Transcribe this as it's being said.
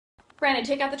Brandon,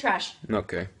 take out the trash.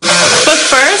 Okay. But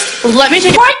first, let me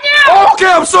take it right now! Oh, okay,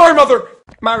 I'm sorry, mother!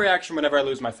 My reaction whenever I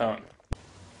lose my phone.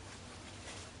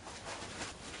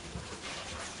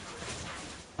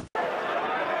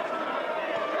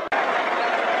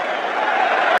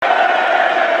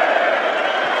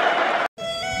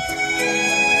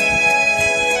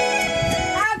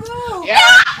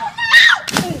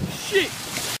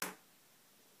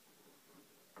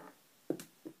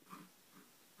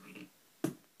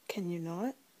 Can you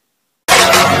not?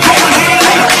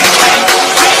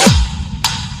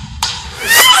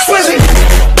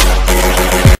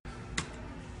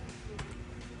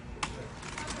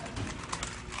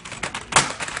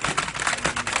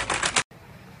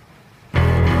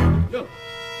 Yo,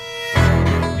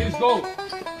 get his goal.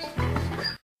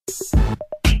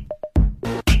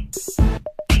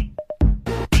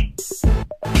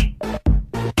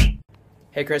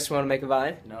 Hey Chris, you wanna make a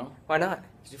Vine? No. Why not?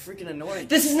 You're freaking annoying.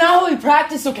 This is not how we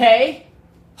practice, okay?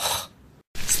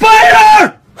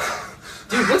 Spider!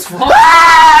 Dude, what's wrong?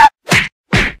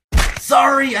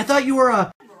 Sorry, I thought you were a...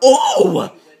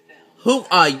 Oh! Who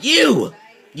are you?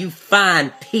 You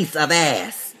fine piece of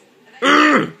ass.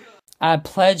 I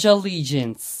pledge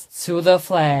allegiance to the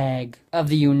flag of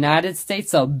the United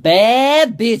States of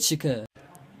Bad Bitchica.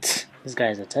 This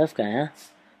guy's a tough guy, huh?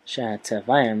 Shout out to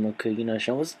Vian real quick, you know,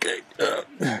 show what's good.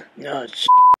 Oh, shit.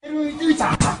 Let's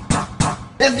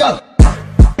go!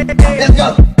 Let's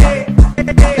go!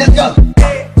 Let's go!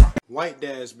 White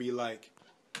dads be like,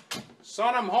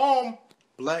 son, I'm home.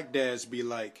 Black dads be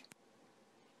like,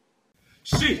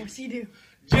 shit. What's he do?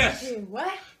 Yes.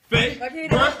 What? Fake. One of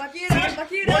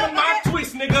my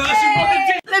twists, nigga.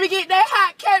 Hey. Let me get that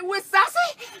hot cake with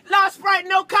sausage, large Sprite,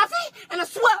 no coffee, and a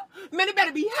swell. Man, it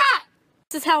better be hot.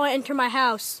 This is how I enter my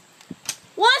house.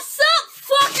 What's up,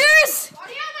 fuckers? Why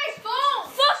do you have my phone?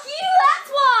 Fuck you,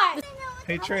 that's why!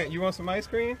 Hey Trent, you want some ice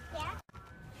cream? Yeah.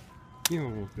 You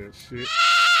don't want that shit.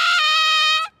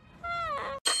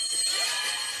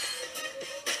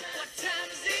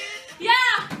 Yeah!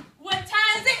 What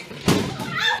time is it?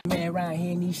 Man, around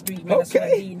here in these streets, man,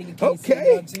 Okay.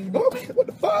 Okay. Okay. What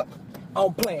the fuck?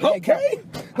 I'm playing. Okay.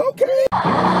 Okay.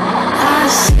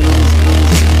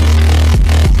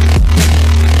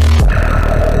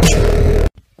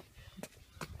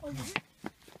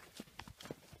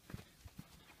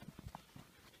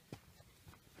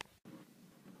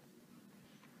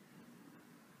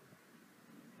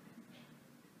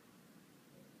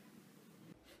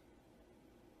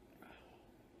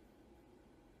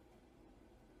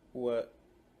 What?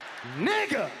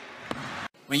 Nigga!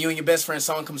 When you and your best friend's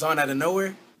song comes on out of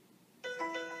nowhere?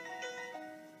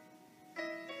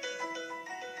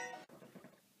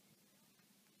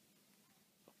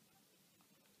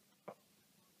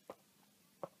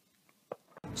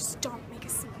 Just don't make a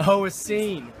scene. Oh, a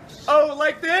scene. Oh,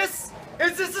 like this?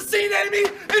 Is this a scene, enemy?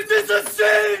 Is this a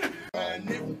scene?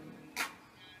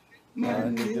 My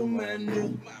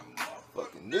new.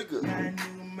 Fucking nigga.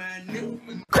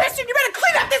 Christian, you better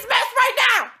clean up this mess right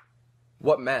now!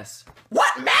 What mess?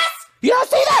 What mess? You don't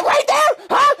see that right there?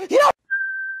 Huh? You don't...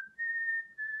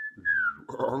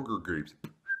 Hunger Games.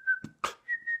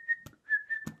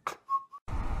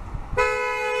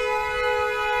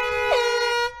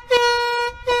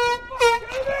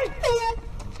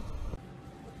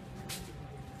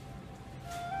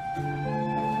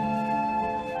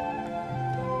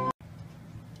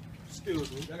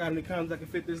 excuse me, y'all got any condoms that can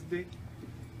fit this dick?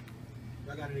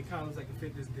 Y'all got any condoms that can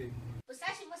fit this dick?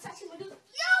 Versace, what do? Yo!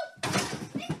 What's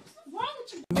wrong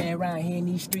with you? Man, around here in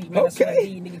these streets, man,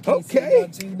 Okay. Okay.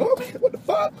 Okay. What the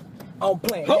fuck? I'm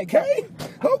playing. Okay.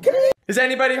 Okay. Is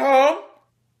anybody home?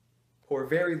 Or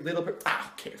very little bit.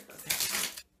 Ah, who cares about that?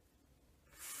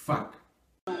 Fuck.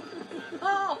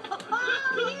 Oh,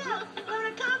 yeah, we're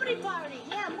at a comedy party.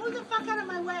 Yeah, move the fuck out of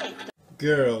my way.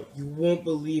 Girl, you won't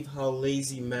believe how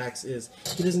lazy Max is.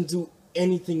 He doesn't do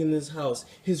anything in this house.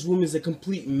 His room is a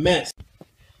complete mess.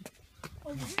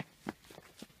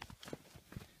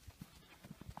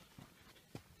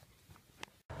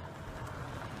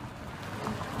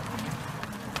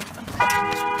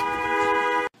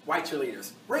 White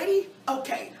cheerleaders, ready?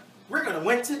 Okay. We're gonna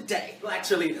win today. Black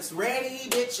cheerleaders, ready,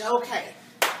 bitch, okay.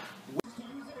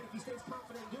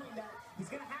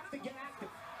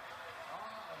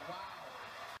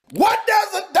 What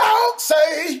does a dog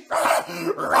say?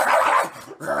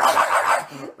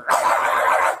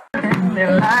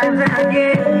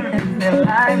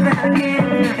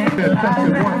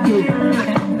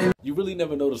 You really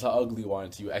never notice how ugly you are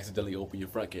until you accidentally open your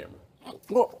front camera.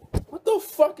 What the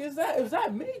fuck is that? Is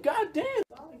that me? Goddamn.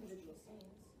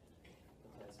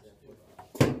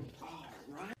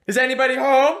 Is anybody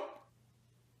home?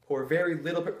 or very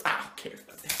little. I don't care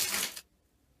about that.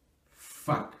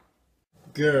 Fuck.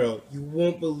 Girl, you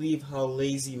won't believe how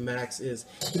lazy Max is.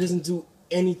 He doesn't do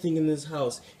anything in this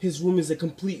house. His room is a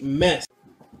complete mess.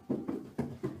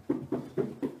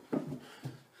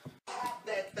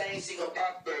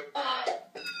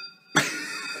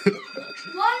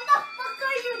 What the fuck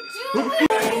are you doing?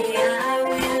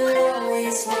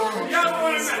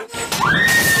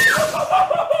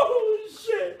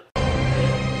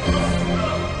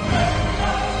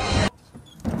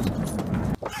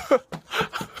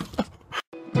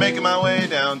 Making my way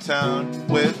downtown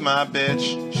with my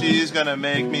bitch. She's gonna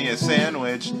make me a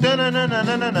sandwich.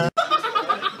 Da-na-na-na-na-na-na.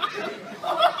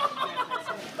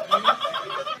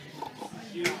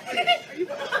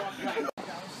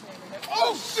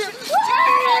 Oh shit!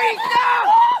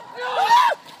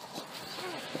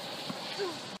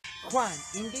 Juan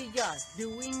in the yard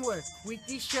doing work with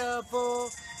the shovel,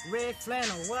 red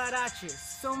flannel, huaraches,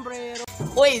 sombrero.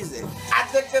 What is it? I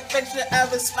took a picture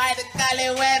of a spider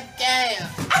color webcam.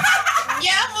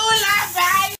 Yeah, moolah,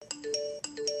 bye.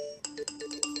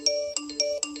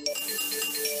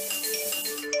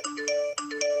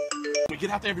 Get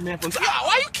out there, every man from.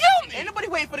 Why you kill me? Ain't nobody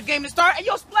waiting for the game to start. Hey,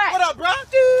 yo, Splat. What up, bro?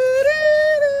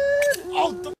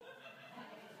 Oh,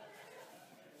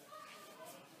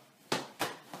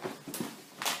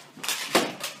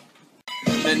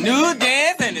 the new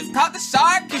dance, and it's called the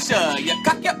Sharkisha. You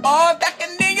cock your arm back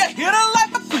and then you hit her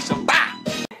like a pusher. Bam!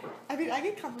 I mean, I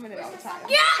get complimented all the time.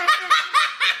 Yeah!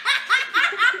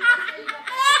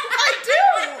 I do!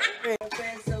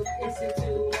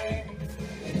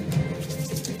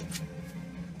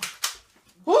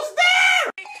 Who's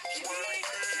there?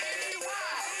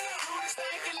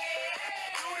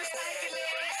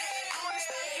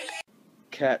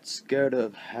 Cat scared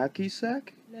of hacky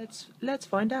sack? Let's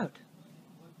find out.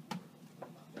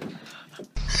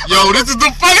 Yo, this is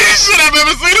the funniest shit I've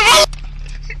ever seen in my life.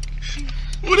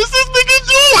 What is this nigga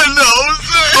doing, though?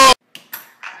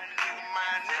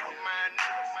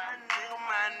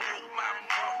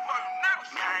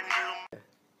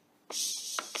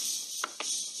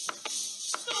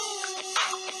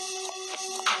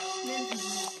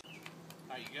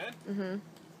 Are you good? Mm-hmm.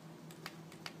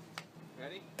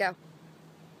 Ready? Go.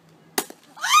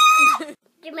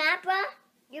 You mad, bro?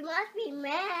 You must be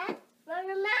mad. Bro,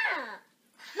 you're mad.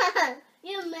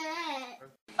 You're mad.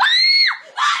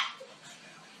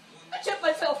 I chipped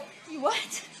myself. You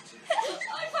what?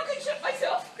 I fucking chipped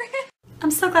myself.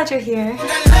 I'm so glad you're here.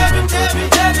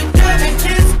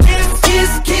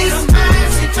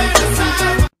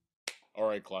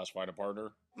 Alright, class, find a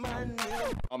partner.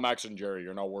 I'm Max and Jerry,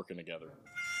 you're not working together.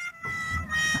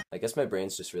 I guess my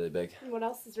brain's just really big. What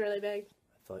else is really big?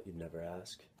 I thought you'd never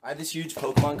ask. I have this huge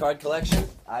Pokemon card collection.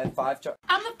 I have 5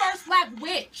 I'm the first black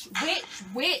witch. I'm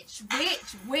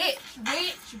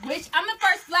the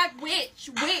first black witch.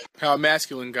 How a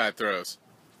masculine guy throws.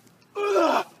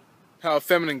 How a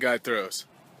feminine guy throws.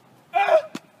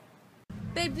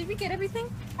 Babe, did we get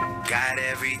everything? Got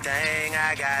everything,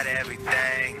 I got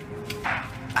everything.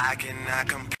 I cannot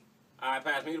compare. Alright,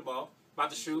 pass me the ball. About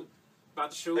to shoot. Hey,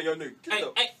 yo, nigga,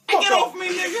 Hey, get off me,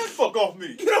 nigga. Fuck off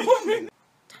me. Get off me.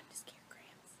 Time to scare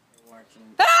Gramps.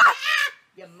 Ah!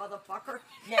 You motherfucker.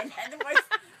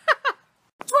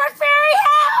 Twerk fairy,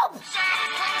 help!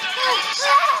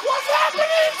 What's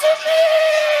happening to me?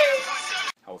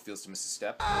 How it feels to miss a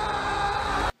step.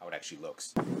 How it actually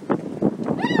looks.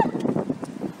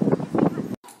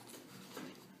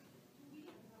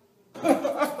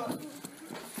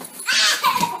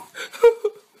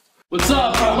 What's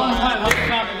up? For a long time, how's it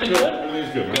not been good?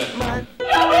 Everything's good, man.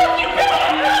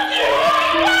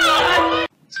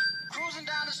 Cruising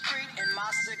down the street in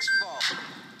my 6'4",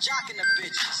 jocking the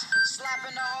bitches,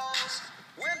 slapping the hoes,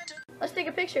 Let's take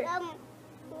a picture. That's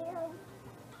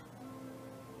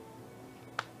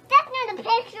not a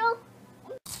picture.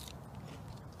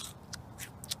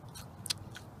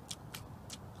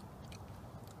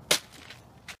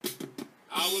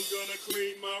 I was gonna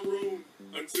clean my room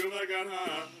until I got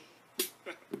high.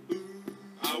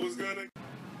 I was gonna.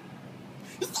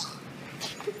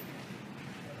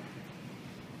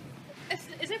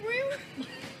 Is it real?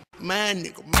 My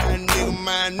nigga, my nigga,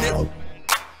 my nigga.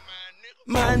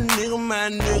 My nigga, my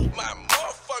nigga, my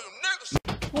motherfucking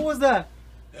niggas. What was that?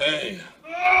 Hey.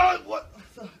 What?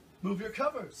 Move your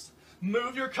covers.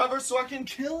 Move your covers so I can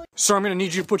kill it. Sir, I'm gonna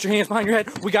need you to put your hands behind your head.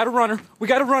 We got a runner.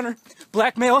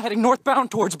 Black male heading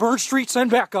northbound towards Burn Street. Send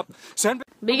backup.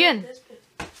 Begin.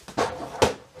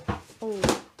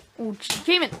 Oh,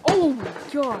 came in. Oh,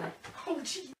 God.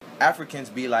 Africans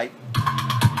be like.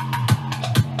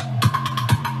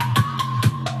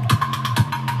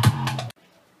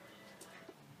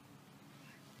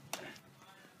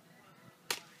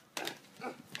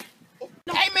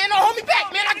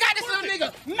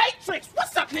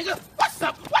 nigga. What's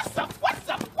up? What's up? What's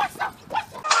up? What's up?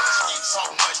 What's up? So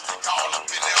much to call up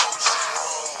in the ocean.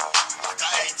 Like an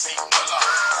 18-wheeler.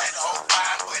 That whole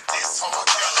fine with this whole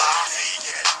killer.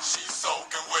 She's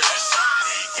soaking with it.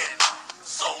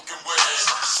 Soaking with it.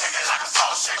 Shake it like a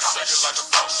salt shaker. Shake it like a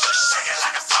salt shaker. Shake it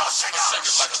like a salt shaker. Shake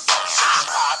it like a salt shaker.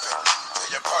 Pop it till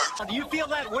you perk. Do you feel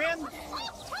that wind?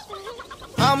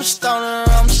 I'm a stoner,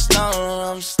 I'm a stoner,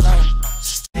 I'm a stoner.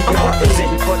 I'm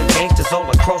representing for the gangsters all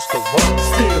across the world.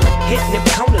 Still hitting them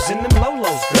counters in them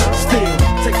lolos, girl. Still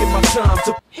taking my time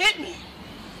to Hit me!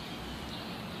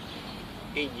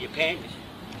 In your panties.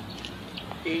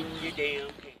 In your damn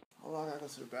panties. Hold on, I gotta go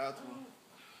to the bathroom.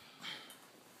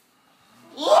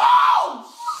 Whoa!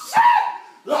 Shit!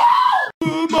 Whoa!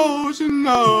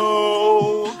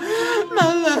 Emotional.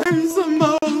 My life's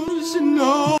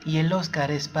emotional. Y el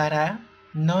Oscar es para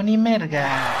Noni Merga.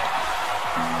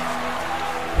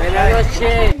 Buenas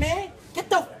noches. Man, get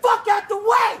the fuck out the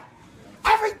way!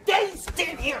 Every day you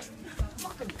stand here.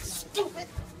 Fucking stupid.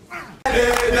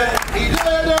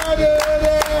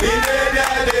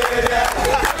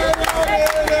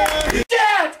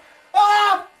 Dad!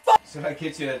 Oh, fuck! Should I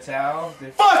get you a towel?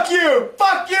 Fuck you!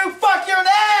 Fuck you! Fuck your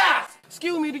ass!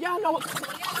 Excuse me, do y'all know what?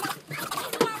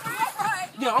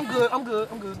 Yeah, I'm good, I'm good,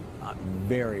 I'm good.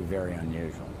 Very, very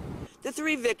unusual. The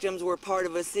 3 victims were part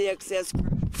of a CXS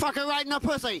group. Fuck her right in the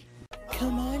pussy.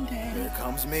 Come on, Daddy. Here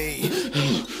comes me.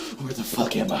 Where the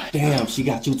fuck am I? Damn, she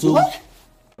got you too. What?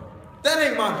 That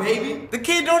ain't my baby. The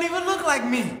kid don't even look like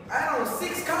me. I had on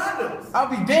 6 condoms. I'll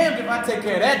be damned if I take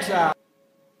care of that child.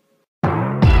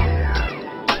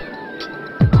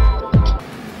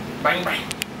 Bang bang.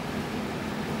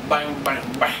 Bang bang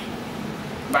bang.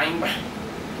 Bang bang.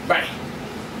 Bang.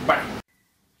 Bang.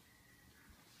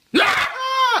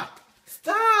 Ah!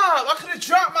 Stop! I could have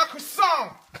dropped my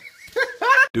croissant.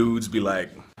 Dudes be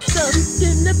like,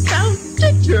 Something about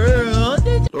the girl.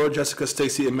 Laura, Jessica,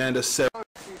 Stacy, Amanda, Sarah.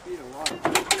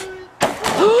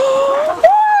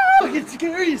 It's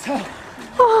scary as hell.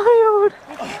 Wild.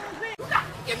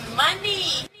 Get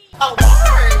money.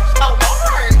 Award.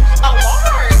 Award.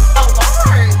 Award.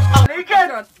 Award.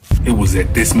 Nigga. It was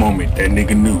at this moment that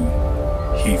nigga knew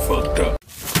he fucked up.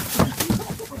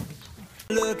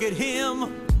 Look at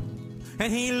him,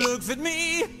 and he looks at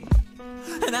me,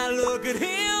 and I look at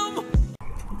him.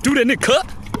 Do that nigga cut.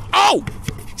 Oh!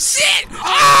 Shit!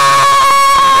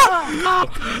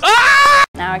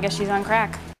 Now I guess she's on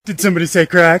crack. Did somebody say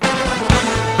crack?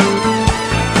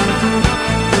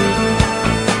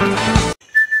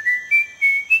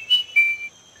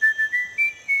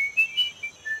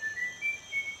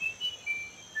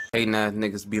 Hating ass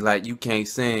niggas be like, you can't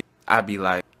sing. I be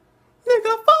like,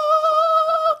 nigga,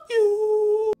 fuck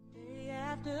you. Day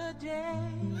after day,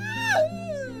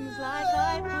 seems like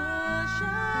I push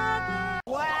again.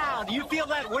 Wow, do you feel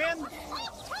that wind?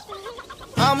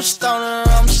 I'm a stoner,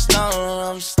 I'm a stoner,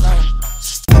 I'm a stoner.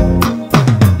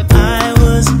 I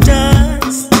was done.